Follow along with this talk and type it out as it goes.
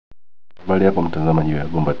Habari yako mtazamaji wa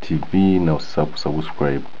Gomba TV, na usisahau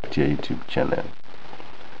kusubscribe kupitia YouTube channel.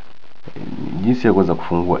 Jinsi ya kuweza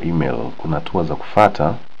kufungua email, kuna hatua za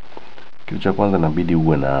kufuata. Kitu cha kwanza, inabidi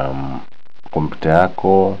uwe na kompyuta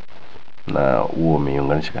yako na uwe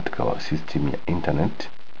umeiunganisha katika system ya internet.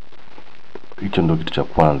 Hicho ndio kitu cha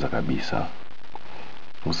kwanza kabisa.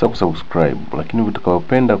 Usisahau kusubscribe, lakini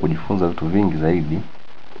utakayopenda kujifunza vitu vingi zaidi,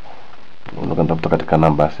 unaweza kutafuta katika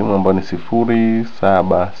namba ya simu ambayo ni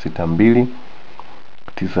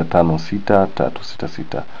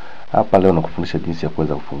 0762956366. Hapa leo nakufundisha jinsi ya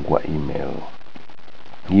kuweza kufungua email.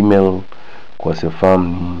 Email kwa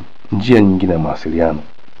sifahamu ni njia nyingine ya mawasiliano.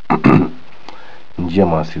 Njia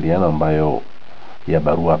mawasiliano ambayo ya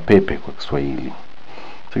barua pepe kwa Kiswahili.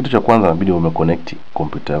 Kitu cha kwanza, inabidi umeconnect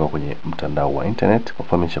kompyuta yako kwenye mtandao wa internet. Kwa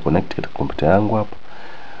mfano nimesha connect katika kompyuta yangu hapa.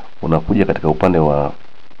 Unakuja katika upande wa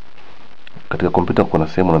katika kompyuta kuna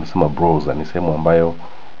sehemu unasema browser, ni sehemu ambayo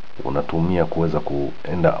unatumia kuweza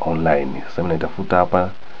kuenda online. Sasa mimi naitafuta hapa,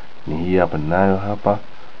 ni hii hapa ninayo hapa,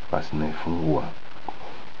 basi naifungua.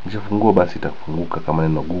 Nikishafungua basi itafunguka kama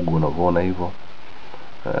neno Google unavyoona hivyo.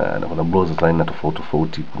 Na kuna browser za aina tofauti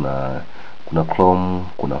tofauti, kuna Chrome,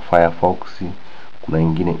 kuna Firefox, kuna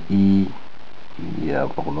nyingine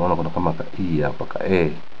hapa unaona kuna kama hapa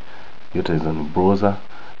yote hizo ni browser,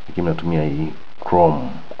 lakini natumia hii Chrome.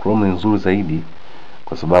 Chrome ni nzuri zaidi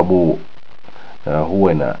kwa sababu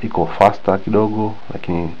huwa iko faster kidogo,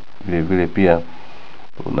 lakini vile vile pia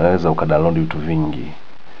unaweza ukadownload vitu vingi.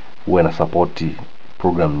 Huwa ina support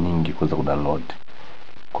program nyingi kuweza kudownload.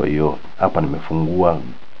 Kwa hiyo hapa nimefungua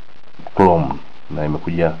Chrome na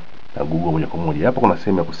imekuja na Google moja kwa moja. Hapa kuna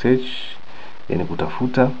sehemu ya kusearch, yani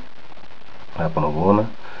kutafuta. Hapa unavyoona,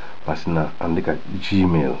 basi naandika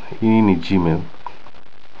Gmail. Hii ni Gmail.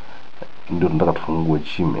 Ndio tunataka tufungue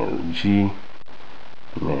Gmail.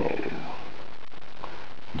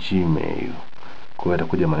 Gmail. Kwa hiyo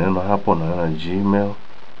itakuja maneno hapo, naona Gmail.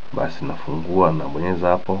 Basi nafungua, nabonyeza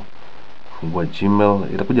hapo fungua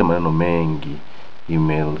Gmail. Itakuja maneno mengi,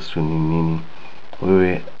 email, sio nini.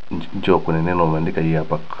 Wewe njoo kwenye neno umeandika hii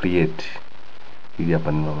hapa create. Hili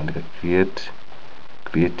hapa neno umeandika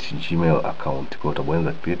create Gmail account. Kwa hiyo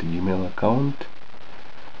utabonyeza create Gmail account.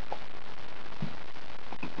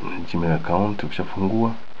 Gmail account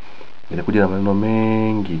ukishafungua, itakuja na maneno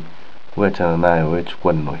mengi. Wewe achana nayo, wewe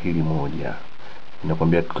chukua neno hili moja.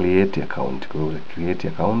 Inakwambia create account. Kwa hiyo create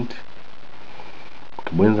account.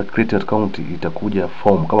 Ukibonyeza create account, itakuja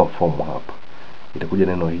form kama form hapa. Itakuja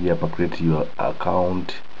neno hili hapa create your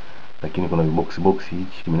account, lakini kuna box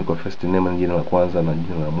hichi kimeandikwa first name, jina la kwanza na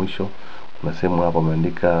jina la mwisho. Kuna sehemu hapa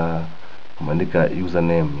umeandika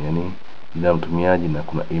username, yani jina la mtumiaji, na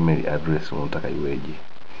kuna email address unataka iweje.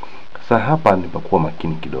 Sasa hapa nipakuwa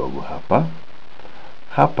makini kidogo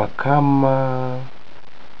hapa kama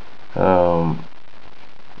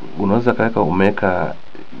unaweza kaweka umeweka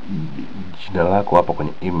jina lako hapa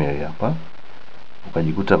kwenye email hapa,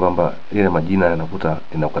 ukajikuta kwamba ile majina yanakuta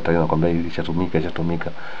inakatalia na kwamba hili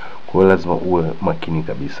ishatumika. Kwa hiyo lazima uwe makini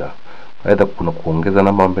kabisa. Aidha kuna kuongeza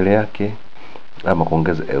namba mbele yake ama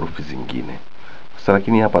kuongeza herufi zingine. Sasa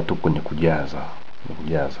lakini hapa tu kwenye kujaza.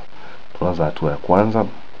 Tunaanza hatua ya kwanza.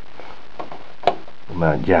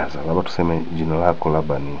 Unajaza, labda tuseme jina lako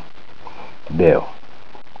labda ni Deo.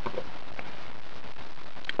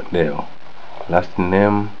 Last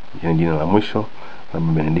name, jina la mwisho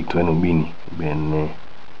labda Benedicto, yani ubini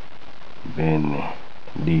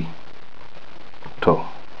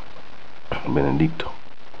Benedicto.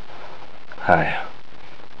 Haya,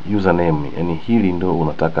 username, yani hili ndio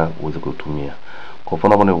unataka uweze kutumia. Kwa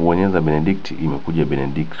mfano hapo unabonyeza Benedict, imekuja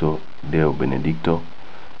Benedicto, Deo Benedicto,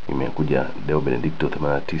 imekuja Deo Benedicto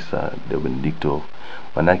 89, Deo Benedicto.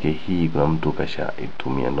 Manake hii kuna mtu kasha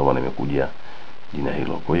itumia, ndio maana imekuja jina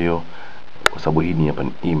hilo. Kwa hiyo kwa sababu hii ni hapa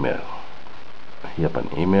ni email. Hii hapa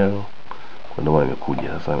ni email. Kwa ndio maana imekuja.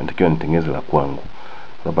 Sasa nitakiwa nitengeze la kwangu.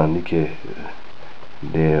 Labda andike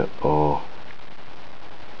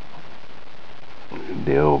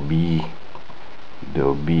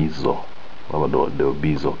Deobizo. Labda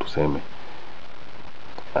Deobizo tuseme.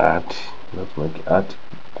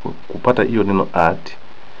 Kupata hiyo neno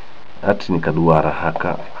at ni kaduara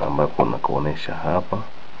haka ambako nakuonesha hapa.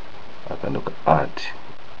 Akaandika at.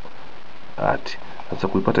 Sasa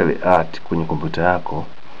kuipata ile at kwenye kompyuta yako,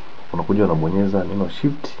 unakuja unabonyeza neno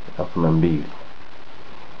shift alafu na 2.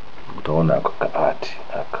 Utaona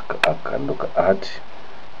akaandika at.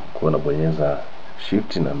 Kwa unabonyeza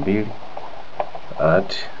shift na 2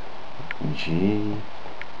 at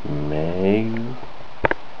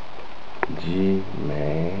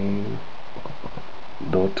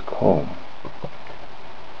gmail.com.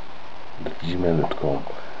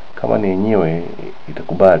 Kama ni yenyewe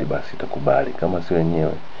itakubali, basi itakubali, kama sio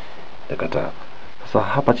yenyewe itakataa. Sasa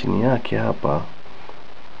hapa chini yake hapa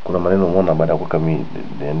kuna maneno umeona, baada ya kuweka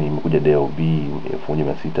yani imekuja DOB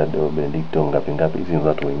 1600 DOB Benedicto ngapi ngapi, hizi ni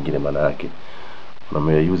watu wengine, maana yake na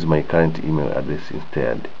use my current email address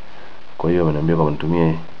instead. Kwa hiyo ameniambia kama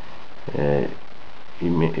nitumie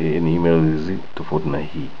email hizi tofauti na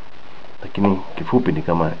hii, lakini kifupi ni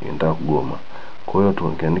kama inataka kugoma. Kwa hiyo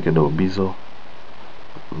tuandike dobizo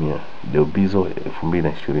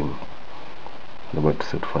 2020, labda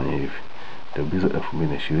tufanye hivi dobizo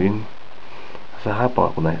 2020. Sasa hapa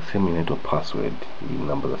kuna sehemu inaitwa password, hii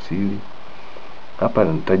namba za siri. Hapa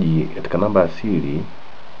nahitaji katika namba ya siri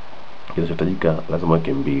kinachohitajika lazima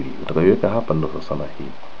weke 2. Utakayoiweka hapa ndio sasa na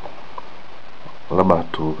hii, labda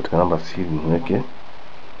tu katika namba ya siri niweke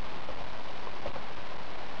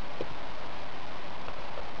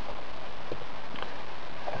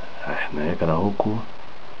naweka na huku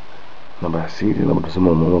namba ya siri, labda tuseme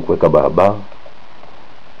umeamua kuweka baba.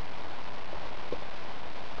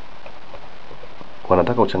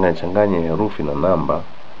 Wanataka uchanganye herufi na namba,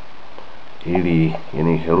 ili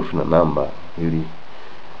yani herufi na namba ili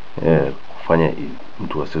kufanya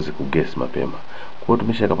mtu asiweze kuguess mapema. Kwa hiyo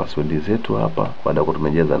tumeshaweka password zetu hapa. Baada ya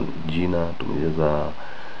tumejaza jina, tumejaza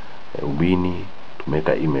ubini,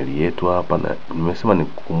 tumeweka email yetu hapa, na nimesema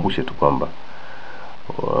nikukumbushe tu kwamba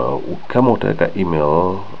kama utaweka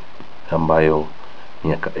email ambayo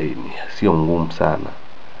sio ngumu sana,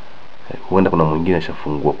 huenda kuna mwingine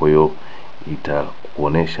ashafungua, kwa hiyo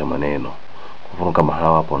itakuonesha maneno. Kwa mfano kama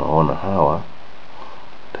hawa hapo, unaona hawa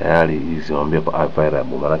tayari hizi waambia kwa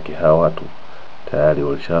variable, maana yake hawa watu tayari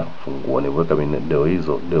walishafungua. Niweka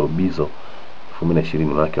dobizo 2020,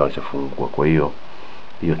 maana yake walishafungua. Kwa hiyo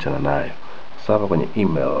chana nayo. Sasa hapa kwenye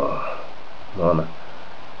email, unaona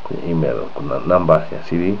kwenye email kuna namba ya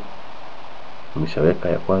siri nimeshaweka,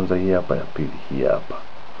 ya kwanza hii hapa, ya pili hii hapa.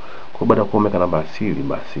 Kwa baada ya kuweka namba ya siri,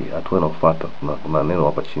 basi hatua inayofuata kuna neno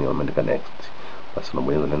hapa chini wameandika next. Basi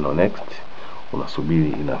unabonyeza neno next, unasubiri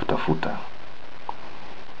inatafuta.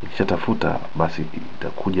 Ikishatafuta basi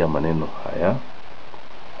itakuja maneno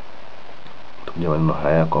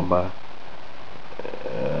haya, kwamba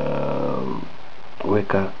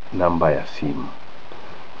weka namba ya simu.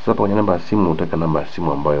 Sasa kwenye namba ya simu utaweka namba ya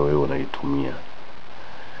simu ambayo wewe unaitumia,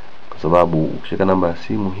 kwa sababu ukishika namba ya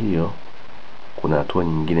simu hiyo kuna hatua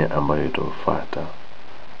nyingine ambayo itafuata.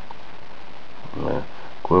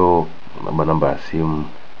 Kwa hiyo namba ya simu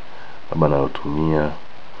labda nayotumia,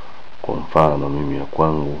 kwa mfano mimi ya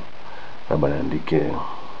kwangu labda niandike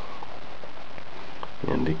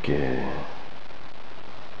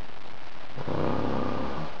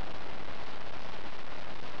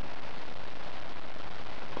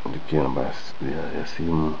namba ya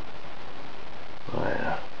simu.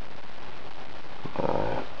 Haya,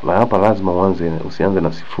 na hapa lazima usianze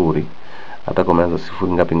na sifuri, hata kama umeanza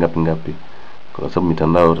sifuri ngapi ngapi ngapi, kwa sababu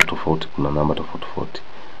mitandao yote tofauti kuna namba tofauti.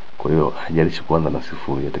 Kwa hiyo hajalishi kuanza na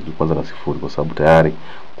sifuri, hataki kuanza na sifuri kwa sababu tayari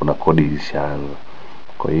kuna kodi ilishaanza.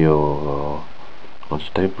 Kwa hiyo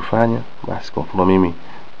unachotaka kufanya, basi kwa mfano mimi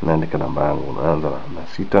naandika namba yangu, naanza na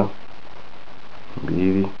 6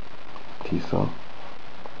 2 9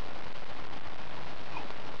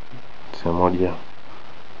 1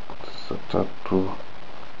 3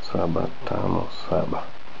 7 5 7,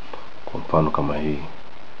 kwa mfano kama hii.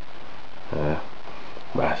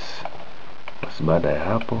 Basi baada ya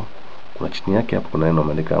hapo kuna chini yake hapo kuna neno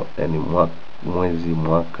ameandika yani mwezi,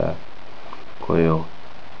 mwaka. Kwa hiyo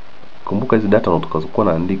kumbuka hizi data utakazokuwa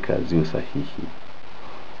naandika ziwe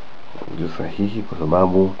sahihi, kwa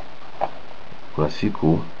sababu kuna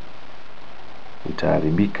siku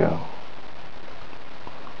itaharibika.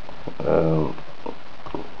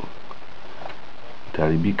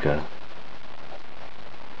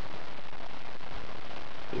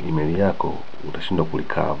 Email yako utashindwa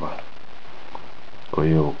kulikava. Kwa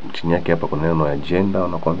hiyo chini yake hapa kuna neno ya gender,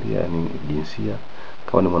 unakwambia ni jinsia.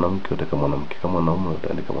 Kama ni mwanamke utaweka mwanamke, kama mwanaume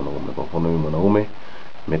utaandika mwanaume. Kwa mfano mimi mwanaume,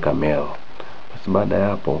 nimeweka male. Basi baada ya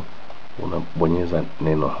hapo unabonyeza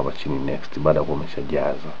neno hapa chini next. Baada ya kuwa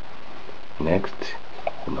umeshajaza next,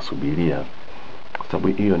 unasubiria, kwa sababu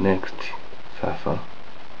hiyo next. Sasa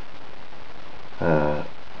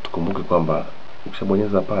tukumbuke kwamba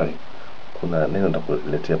ukishabonyeza pale kuna neno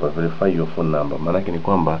nitakuletea hapa, verify your phone number. Maana yake ni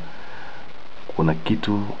kwamba kuna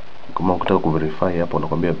kitu kama ukitaka kuverify hapo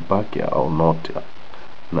unakwambia back au not,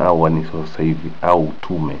 na au ni sasa hivi au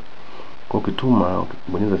utume. Kwa ukituma,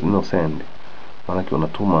 ukibonyeza neno send, maana yake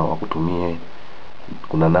unatuma wakutumie,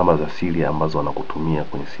 kuna namba za siri ambazo wanakutumia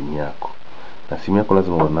kwenye simu yako, na simu yako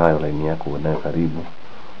lazima uwe nayo, line yako uwe nayo karibu,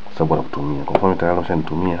 kwa sababu wanakutumia. Kwa mfano tayari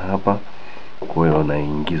ushanitumia hapa, Kwa hiyo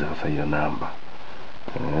unaingiza sasa hiyo namba.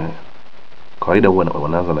 Kawaida huwa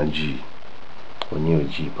wanaanza na G. Wenyewe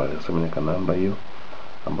G pale. Sasa mimi naweka namba hiyo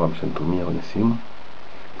ambayo ameshanitumia kwenye simu.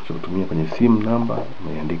 Kutumia kwenye simu namba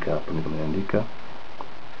nimeandika hapa, nimeandika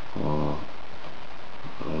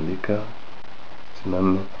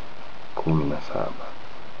 6417.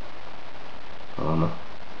 Unaona?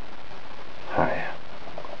 Haya.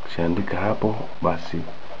 Kishaandika hapo basi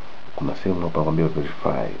kuna sehemu hapa kwambia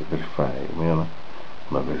verify. Umeona?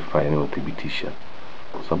 Una verify ni uthibitisha.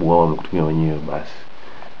 Kwa sababu wao wamekutumia wenyewe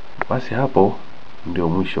basi hapo ndio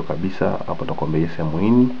mwisho kabisa. Hapo utakwambia yes I'm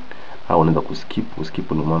in, au unaweza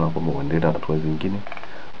kuskip ni maana kwamba uendelee na hatua zingine.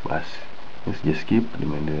 Basi mimi sija skip,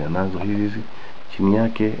 nimeendelea nazo hizi. Chini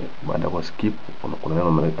yake baada ya skip kuna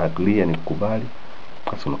neno agree, ni kukubali.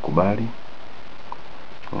 Basi unakubali.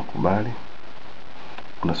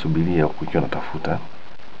 Unasubiria ukiwa unatafuta.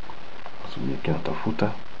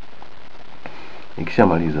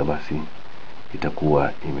 Ikishamaliza basi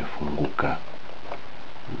itakuwa imefunguka.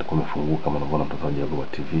 Kama unavyoona mtazamaji wa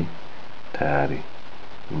TV tayari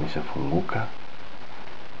imeshafunguka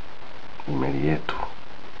email yetu.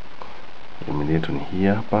 Email yetu ni hii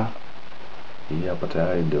hapa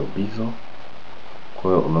tayari ndio bizo.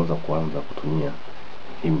 Kwa hiyo unaweza kuanza kutumia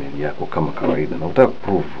email yako kama kawaida. Na utaka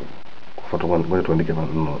prove kufuata ngoja tuandike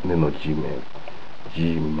neno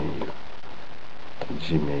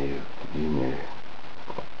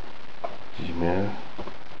Gmail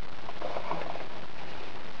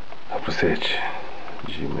hapo search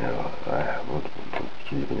Gmail.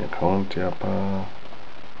 Tuje kwenye account hapa,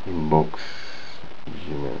 inbox,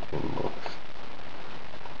 Gmail inbox,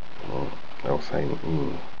 au sign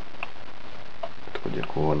in. Tuje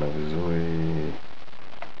kuona vizuri.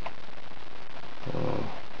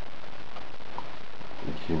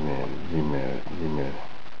 Gmail.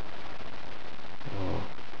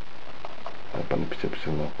 Hapa ni picha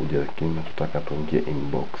na kuja, lakini tunataka tuingie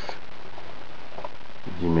inbox.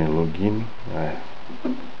 Gmail login.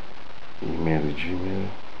 Email Gmail.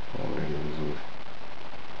 Angalia vizuri.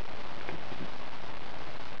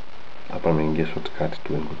 Hapa nimeingia shortcut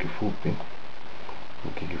tu kwa kifupi.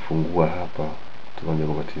 Nikifungua hapa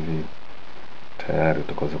Kufungua TV tayari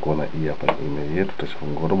utaweza kuona hii hapa email yetu.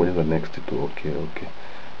 Tutafungua bonyeza next tu. Okay.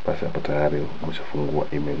 Basi hapa tayari umeshafungua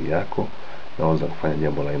email yako. Unaweza kufanya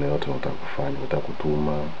jambo la aina yote unataka kufanya. Unataka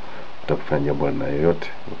kutuma, unataka kufanya jambo la aina yoyote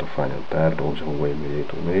utafanya. Tayari umeshafungua email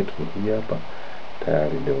yetu. Email yetu ni hii hapa.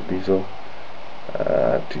 Tayari ndio bizo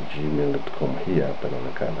 @gmail.com. Hii hapa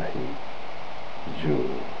inaonekana hii juu.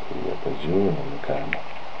 Hii hapa juu inaonekana.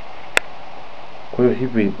 Kwa hiyo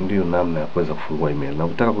hivi ndio namna ya kuweza kufungua email. Na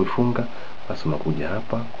ukitaka kuifunga basi unakuja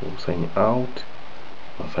hapa ku sign out.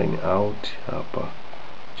 Na sign out hapa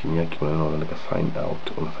chini yake unaandika sign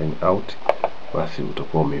out. Una sign out basi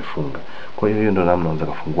utakuwa umeifunga. Kwa hiyo ndio namna unaweza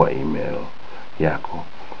kufungua email yako.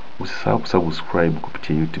 Usisahau kusubscribe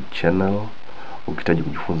kupitia YouTube channel. Ukihitaji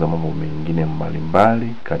kujifunza mambo mengine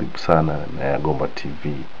mbalimbali, karibu sana na Yagomba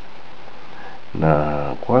TV. Na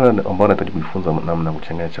kwa wale ambao wanahitaji kujifunza namna ya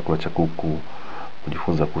kuchanganya chakula cha kuku,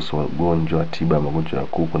 kujifunza kuhusu magonjwa, tiba ya magonjwa ya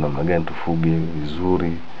kuku, namna gani tufuge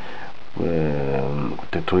vizuri,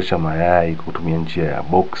 kutotolesha mayai kwa kutumia njia ya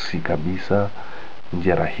boksi kabisa,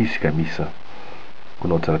 njia rahisi kabisa.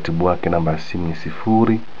 Kuna utaratibu wake. Namba ya simu ni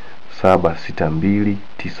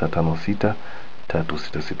 0762956366.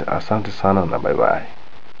 Asante sana na bye bye.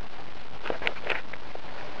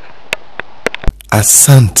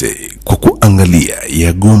 Asante kwa kuangalia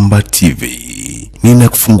Yagomba TV.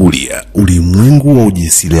 Ninakufungulia ulimwengu wa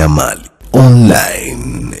ujasiriamali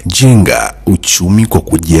online. Jenga uchumi kwa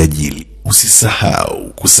kujiajiri.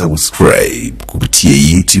 Usisahau kusubscribe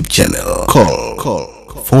kupitia YouTube channel. Call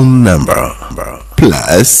phone number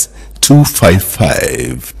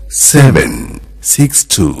 +255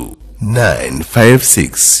 762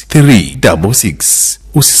 956 366.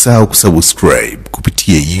 Usisahau kusubscribe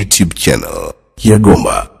kupitia YouTube channel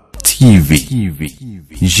Yagomba TV.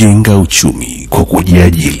 Jenga uchumi kwa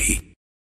kujiajiri.